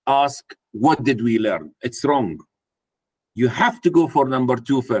ask, what did we learn? It's wrong. You have to go for number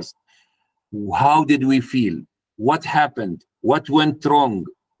 2 first. How did we feel? What happened? What went wrong?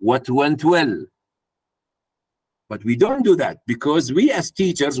 What went well? But we don't do that because we as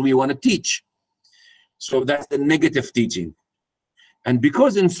teachers, we want to teach. So that's the negative teaching. And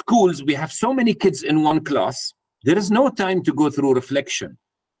because in schools, we have so many kids in one class, there is no time to go through reflection.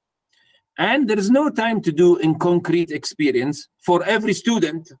 And there is no time to do in concrete experience for every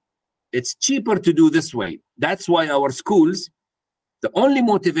student. It's cheaper to do this way. That's why our schools, the only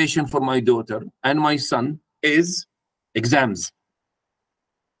motivation for my daughter and my son is exams.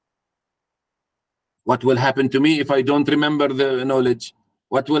 What will happen to me if I don't remember the knowledge?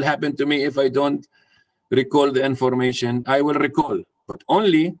 What will happen to me if I don't recall the information? I will recall, but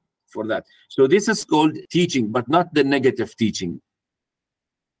only for that. So this is called teaching, but not the negative teaching.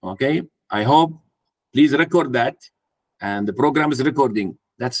 Okay, I hope, please record that. And the program is recording.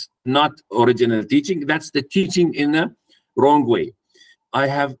 That's not original teaching. That's the teaching in a wrong way.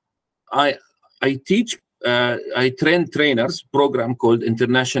 I teach, I train trainers, program called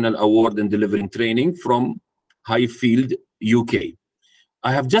International Award and Delivering Training from Highfield, UK.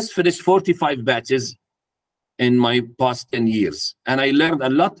 I have just finished 45 batches in my past 10 years. And I learned a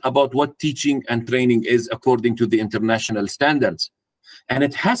lot about what teaching and training is according to the international standards. And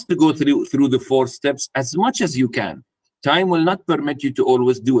it has to go through the 4 steps as much as you can. Time will not permit you to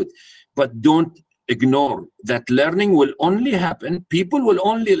always do it, but don't ignore that learning will only happen. People will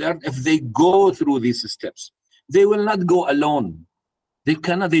only learn if they go through these steps. They will not go alone. They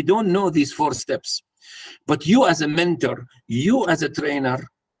don't know these 4 steps. But you as a mentor, you as a trainer,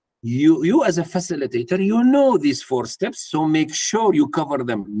 you as a facilitator, you know these 4 steps, so make sure you cover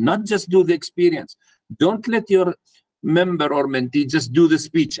them, not just do the experience. Don't let your member or mentee just do the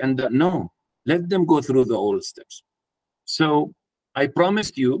speech and no, let them go through the whole steps. So I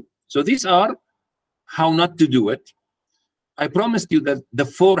promised you, so these are how not to do it. I promised you that the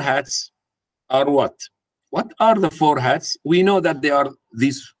 4 hats are what? What are the 4 hats? We know that they are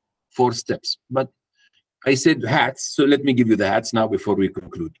these 4 steps, but I said hats, so let me give you the hats now before we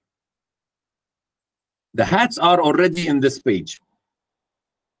conclude. The hats are already in this page.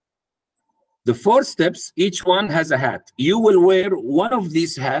 The 4 steps, each one has a hat. You will wear one of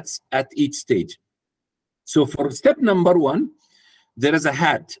these hats at each stage. So for step number 1, there is a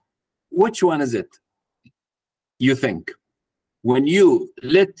hat. Which one is it? You think? When you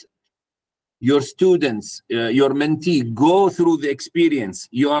let your students, your mentee go through the experience,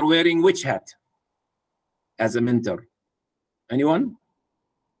 you are wearing which hat as a mentor? Anyone?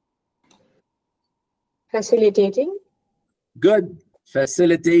 Facilitating. Good.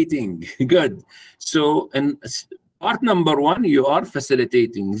 Facilitating. Good. So in part number 1, you are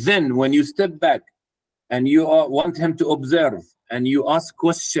facilitating. Then when you step back and you want him to observe and you ask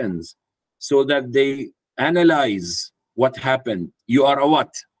questions so that they analyze what happened, you are a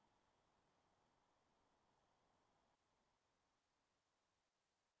what?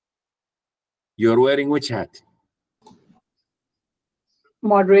 You're wearing which hat?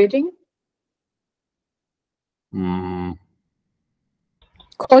 Moderating.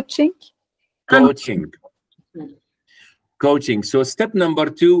 Coaching. Coaching. Coaching. So step number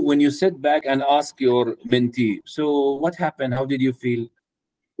 2, when you sit back and ask your mentee, so what happened? How did you feel?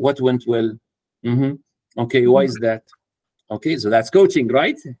 What went well? Okay, why is that? Okay, so that's coaching,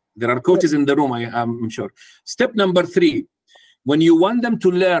 right? There are coaches in the room, I'm sure. Step number 3, when you want them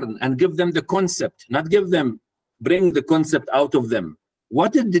to learn and give them the concept, not bring the concept out of them.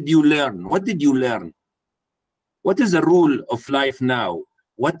 What did you learn? What did you learn? What is the rule of life now?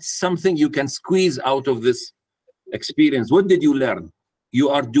 What's something you can squeeze out of this experience? What did you learn? You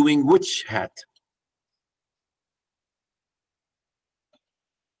are doing which hat?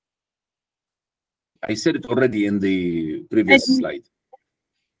 I said it already in the previous slide.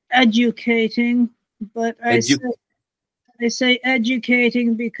 Educating, but I say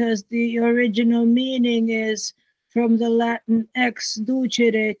educating because the original meaning is from the Latin ex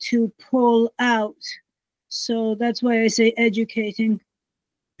ducere, to pull out. So that's why I say educating.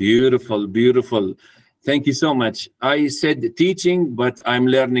 Beautiful, beautiful. Thank you so much. I said teaching, but I'm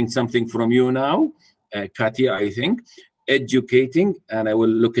learning something from you now, Katia, I think. Educating, and I will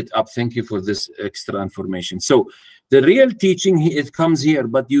look it up. Thank you for this extra information. So the real teaching, it comes here,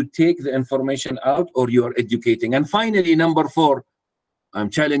 but you take the information out or you're educating. And finally, number 4, I'm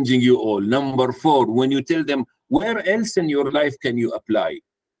challenging you all. Number 4, when you tell them, where else in your life can you apply?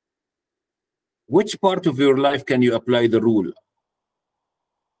 Which part of your life can you apply the rule?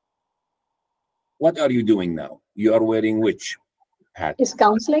 What are you doing now? You are wearing which hat? Is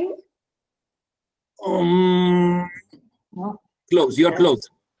counseling? Close. You're close.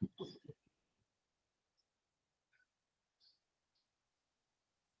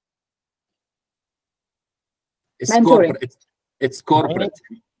 It's mentoring. Corporate. It's corporate.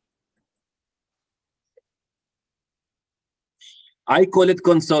 I call it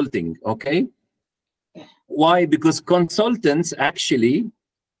consulting. Okay. Why? Because consultants actually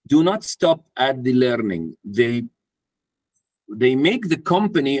do not stop at the learning. They make the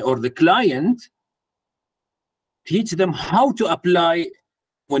company or the client teach them how to apply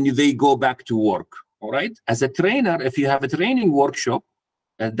when they go back to work. All right. As a trainer, if you have a training workshop,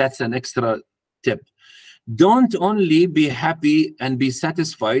 that's an extra tip. Don't only be happy and be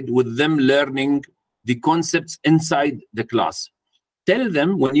satisfied with them learning the concepts inside the class. Tell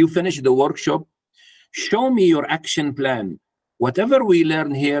them when you finish the workshop, show me your action plan. Whatever we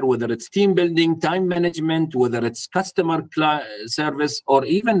learn here, whether it's team building, time management, whether it's customer service, or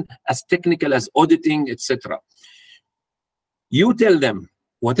even as technical as auditing, etc. You tell them,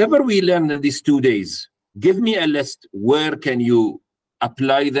 whatever we learn in these 2 days, Give me a list. Where can you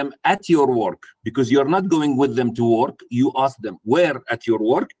apply them at your work? Because you're not going with them to work. You ask them where at your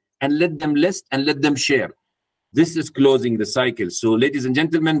work and let them list and let them share. This is closing the cycle. So ladies and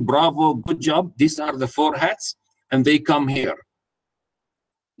gentlemen, bravo, good job. These are the 4 hats and they come here.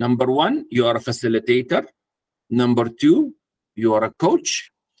 Number 1, you are a facilitator. Number 2, you are a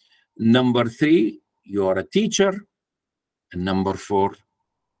coach. Number 3, you are a teacher. And number 4,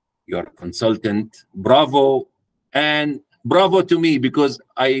 you are a consultant. Bravo. And bravo to me because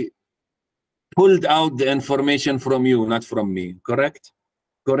I pulled out the information from you, not from me. Correct?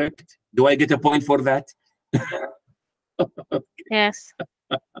 Correct? Do I get a point for that? Yes.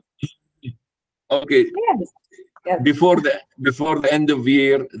 Okay. Yes. Yes. Before the end of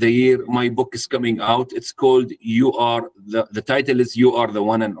the year, my book is coming out. It's called You Are the title is You Are the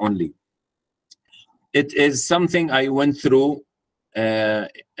One and Only. It is something I went through, an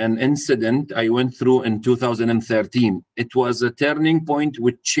incident I went through in 2013. It was a turning point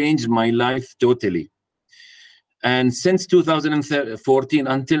which changed my life totally. And since 2014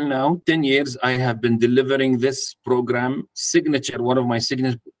 until now, 10 years, I have been delivering this program, one of my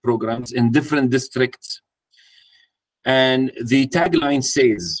signature programs in different districts. And the tagline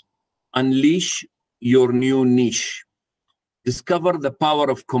says, unleash your new niche. Discover the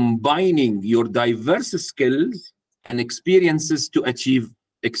power of combining your diverse skills and experiences to achieve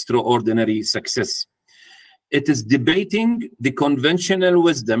extraordinary success. It is debating the conventional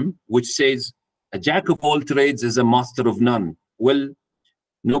wisdom, which says, a jack of all trades is a master of none. Well,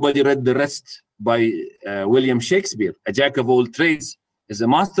 nobody read the rest by William Shakespeare. A jack of all trades is a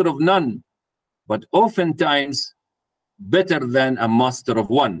master of none, but oftentimes better than a master of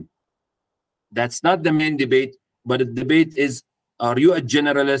one. That's not the main debate, but the debate is, are you a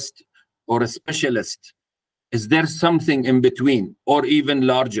generalist or a specialist? Is there something in between or even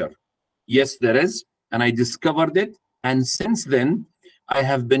larger? Yes, there is, and I discovered it. And since then, I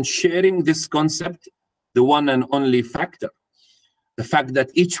have been sharing this concept, the one and only factor. The fact that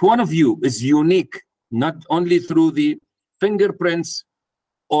each one of you is unique, not only through the fingerprints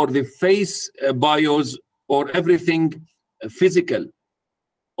or the face bios or everything physical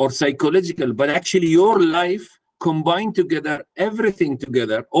or psychological, but actually your life combined together, everything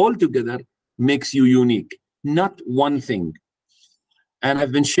together, all together makes you unique, not one thing. And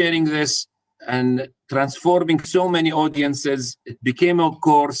I've been sharing this and transforming so many audiences. It became a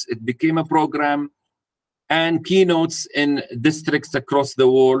course, it became a program, and keynotes in districts across the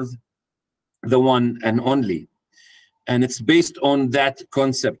world, the one and only. And it's based on that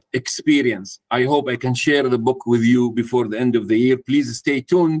concept, experience. I hope I can share the book with you before the end of the year. Please stay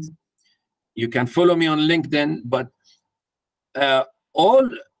tuned. You can follow me on LinkedIn, but all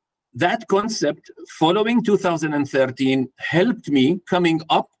that concept following 2013 helped me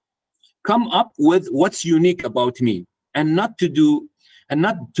come up with what's unique about me, and not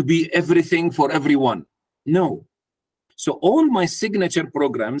to be everything for everyone. No. So all my signature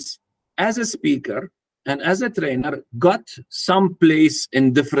programs as a speaker and as a trainer got some place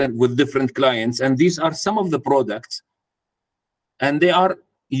with different clients, and these are some of the products, and they are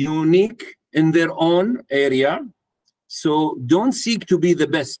unique in their own area. So don't seek to be the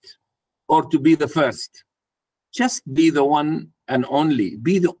best or to be the first. Just be the one and only.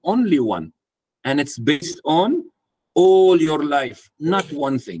 Be the only one. And it's based on all your life, not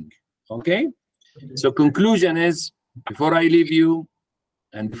one thing. Okay? So conclusion is, before I leave you,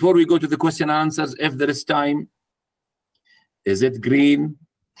 and before we go to the question and answers, if there is time, is it green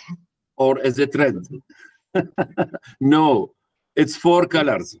or is it red? No, it's 4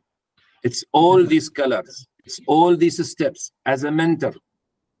 colors. It's all these colors. It's all these steps. As a mentor,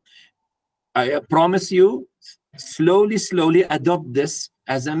 I promise you, slowly adopt this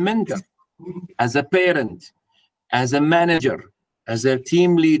as a mentor, as a parent, as a manager, as a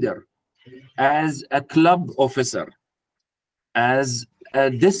team leader, as a club officer, as a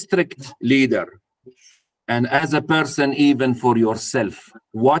district leader, and as a person even for yourself.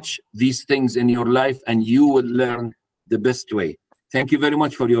 Watch these things in your life and you will learn the best way. Thank you very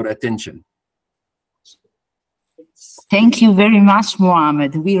much for your attention. Thank you very much,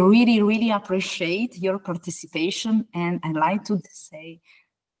 Mohamed. We really appreciate your participation, and I'd like to say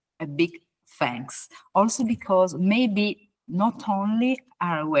a big thanks. Also because maybe not only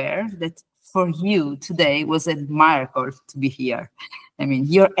are aware that for you today was a miracle to be here. I mean,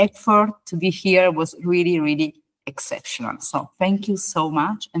 your effort to be here was really exceptional. So thank you so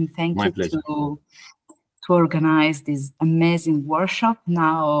much, and thank My you pleasure. to organize this amazing workshop.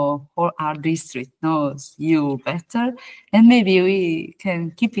 Now all our district knows you better, and maybe we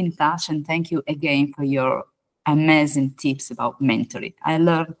can keep in touch. And thank you again for your amazing tips about mentoring. I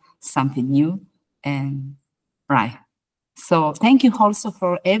learned something new, And right. So thank you also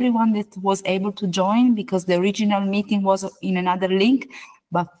for everyone that was able to join, because the original meeting was in another link,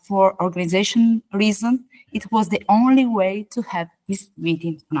 but for organization reason, it was the only way to have this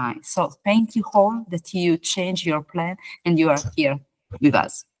meeting tonight. So thank you all that you changed your plan and you are here with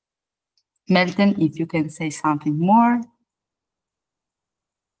us. Melton, if you can say something more.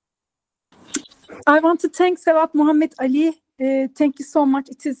 I want to thank Sevat, Mohamed, Ali. Thank you so much.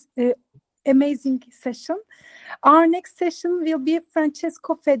 It is an amazing session. Our next session will be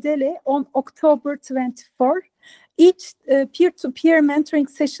Francesco Fedele on October 24. Each peer-to-peer mentoring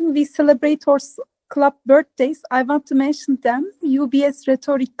session, we celebrate our club birthdays. I want to mention them: UBS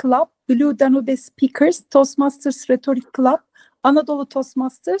Rhetoric Club, Blue Danube Speakers, Toastmasters Rhetoric Club, Anadolu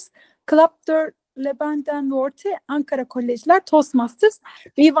Toastmasters, Club de Lebenden Worte, Ankara Kolejler Toastmasters.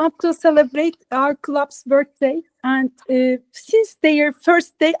 We want to celebrate our club's birthday, and since their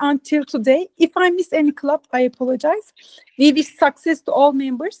first day until today, if I miss any club, I apologize. We wish success to all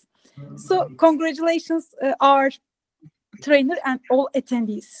members. So congratulations, our trainer and all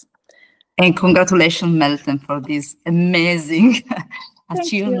attendees. And congratulations, Melton, for this amazing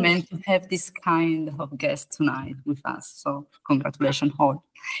achievement to have this kind of guest tonight with us. So congratulations all.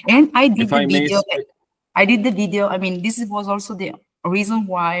 And I did the video. I did the video. I mean, this was also the reason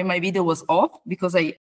why my video was off, because I